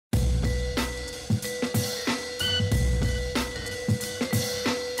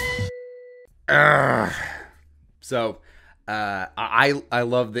Ugh. So I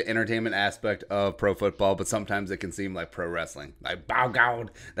love the entertainment aspect of pro football, but sometimes it can seem like pro wrestling. Like, bow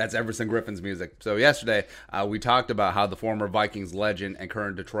God, that's Everson Griffin's music. So yesterday we talked about how the former Vikings legend and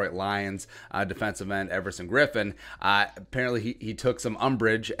current Detroit Lions defensive end Everson Griffen, apparently he took some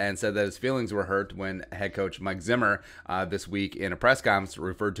umbrage and said that his feelings were hurt when head coach Mike Zimmer this week in a press conference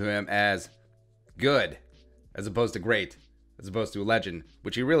referred to him as good as opposed to great, as opposed to a legend,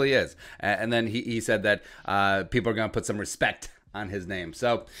 which he really is. And then he said that people are going to put some respect on his name.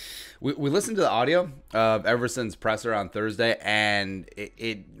 So we listened to the audio of Everson's presser on Thursday, and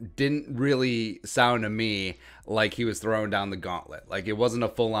it didn't really sound to me like he was throwing down the gauntlet. Like, it wasn't a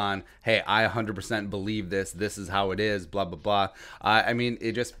full-on, hey, I 100% believe this is how it is, blah, blah, blah. I mean,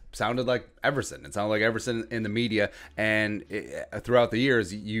 it just sounded like Everson. It sounded like Everson in the media, and throughout the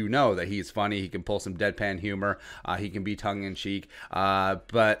years, you know that he's funny. He can pull some deadpan humor. He can be tongue-in-cheek.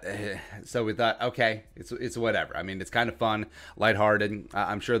 So we thought, okay, it's whatever. I mean, it's kind of fun, lighthearted.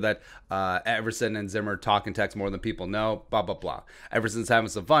 I'm sure that Everson and Zimmer talk and text more than people know, blah, blah, blah. Everson's having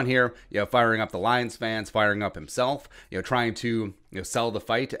some fun here, firing up the Lions fans, firing up himself, trying to sell the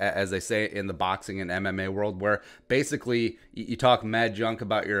fight, as they say in the boxing and MMA world, where basically you talk mad junk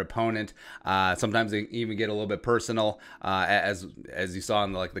about your opponent. Sometimes they even get a little bit personal, as you saw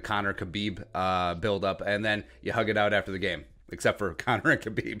in the Conor Khabib build up, and then you hug it out after the game, except for Conor and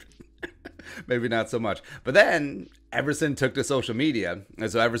Khabib. Maybe not so much. But then Everson took to social media,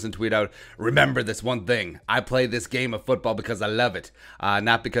 and so Everson tweeted out, "Remember this one thing. I play this game of football because I love it,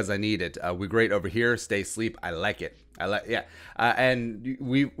 not because I need it. We're great over here. Stay asleep. I like it. And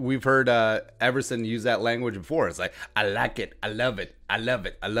we've heard Everson use that language before. It's like, I like it. I love it. I love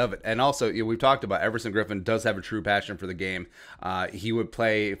it. I love it. And also, we've talked about Everson Griffen does have a true passion for the game. He would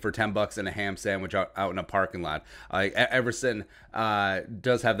play for $10 and a ham sandwich out in a parking lot. Everson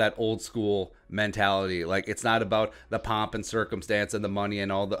does have that old school mentality. Like, it's not about the pomp and circumstance and the money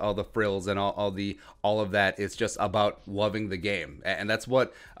and all the frills and all of that. It's just about loving the game, and that's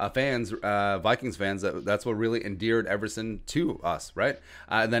what Vikings fans, that's what really endeared Everson to us, right?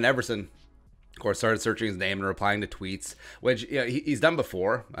 And then Everson, of course, started searching his name and replying to tweets, which he's done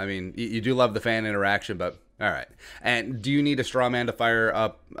before. I mean, you do love the fan interaction, but all right. And do you need a straw man to fire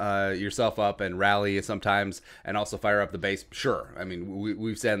up yourself up and rally sometimes, and also fire up the base? Sure. I mean,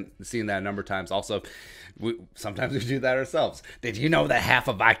 we've seen that a number of times. Also, sometimes we do that ourselves. Did you know that half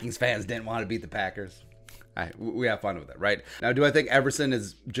of Vikings fans didn't want to beat the Packers? We have fun with it, right? Now, do I think Everson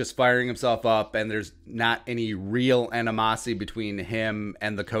is just firing himself up and there's not any real animosity between him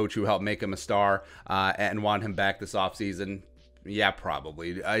and the coach who helped make him a star and want him back this offseason? Yeah,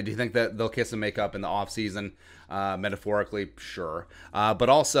 probably. Do you think that they'll kiss and make up in the offseason? Metaphorically, sure. But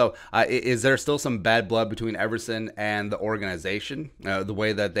also, is there still some bad blood between Everson and the organization? The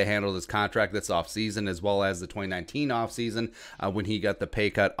way that they handled his contract this offseason, as well as the 2019 offseason when he got the pay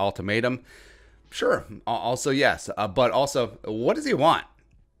cut ultimatum? Sure. Also, yes. But also, what does he want?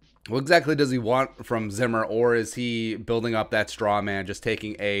 What exactly does he want from Zimmer, or is he building up that straw man, just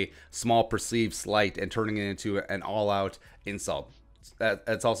taking a small perceived slight and turning it into an all-out insult?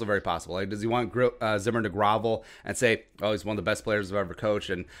 That's also very possible. Like, does he want Zimmer to grovel and say, "Oh, he's one of the best players I've ever coached,"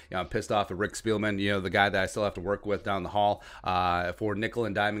 and I'm pissed off at Rick Spielman, the guy that I still have to work with down the hall, for nickel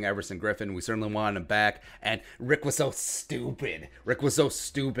and diming Everson Griffen? We certainly wanted him back, and Rick was so stupid. Rick was so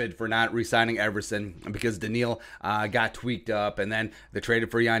stupid for not re-signing Everson because Daniil got tweaked up, and then they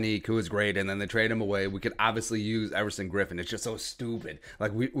traded for Yannick, who was great, and then they traded him away. We could obviously use Everson Griffen. It's just so stupid.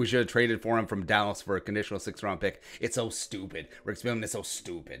 Like, we should have traded for him from Dallas for a conditional 6th-round pick. It's so stupid. Rick Spielman is so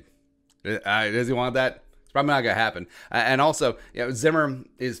stupid. Does he want that? It's probably not gonna happen. And also, Zimmer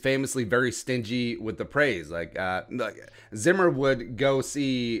is famously very stingy with the praise. Like, Zimmer would go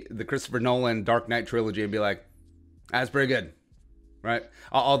see the Christopher Nolan Dark Knight trilogy and be like, "That's pretty good." Right?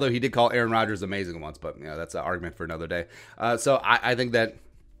 Although he did call Aaron Rodgers amazing once, but that's an argument for another day. So I think that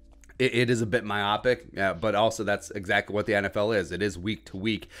it is a bit myopic, but also that's exactly what the NFL is. It is week to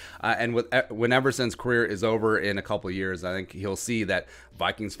week. And when Everson's career is over in a couple of years, I think he'll see that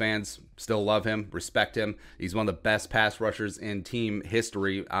Vikings fans still love him, respect him. He's one of the best pass rushers in team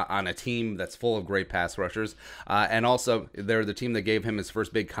history on a team that's full of great pass rushers. And also, they're the team that gave him his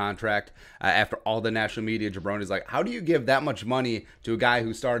first big contract after all the national media jabroni's like, how do you give that much money to a guy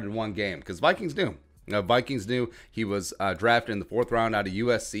who started one game? Because Vikings do. Vikings knew he was drafted in the 4th round out of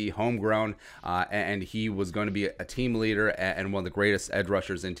USC, homegrown, and he was going to be a team leader and one of the greatest edge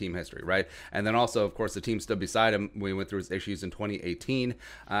rushers in team history, right? And then also, of course, the team stood beside him when he went through his issues in 2018.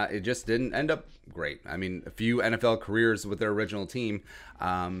 It just didn't end up great. I mean, a few NFL careers with their original team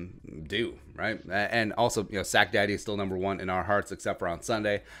do, right? And also, Sack Daddy is still number 1 in our hearts, except for on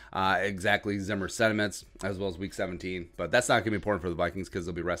Sunday. Exactly Zimmer's sentiments, as well as Week 17. But that's not going to be important for the Vikings because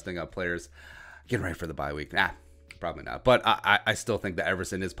they'll be resting up players getting ready for the bye week. Probably not. But I still think that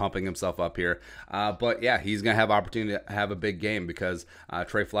Everson is pumping himself up here. But yeah, he's going to have opportunity to have a big game because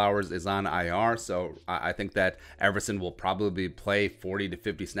Trey Flowers is on IR. So I think that Everson will probably play 40 to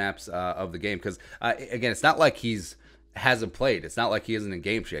 50 snaps of the game. Because, again, it's not like hasn't played. It's not like he isn't in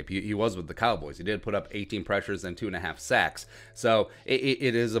game shape. He was with the Cowboys. He did put up 18 pressures and 2.5 sacks. So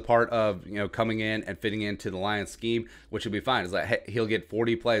it is a part of coming in and fitting into the Lions scheme, which will be fine. It's like, hey, he'll get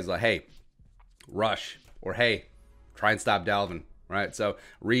 40 plays. Like, hey, rush, or hey, try and stop Dalvin, right? So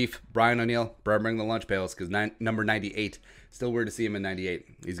Reef, Brian O'Neill, bring the lunch pails because number 98. Still weird to see him in 98.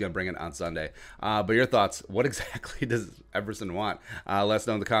 He's going to bring it on Sunday. But your thoughts, what exactly does Everson want? Let us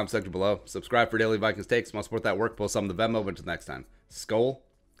know in the comment section below. Subscribe for daily Vikings takes. Want to support that work? Post some of the Venmo. Until next time, Skol,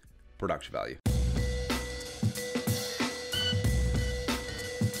 production value.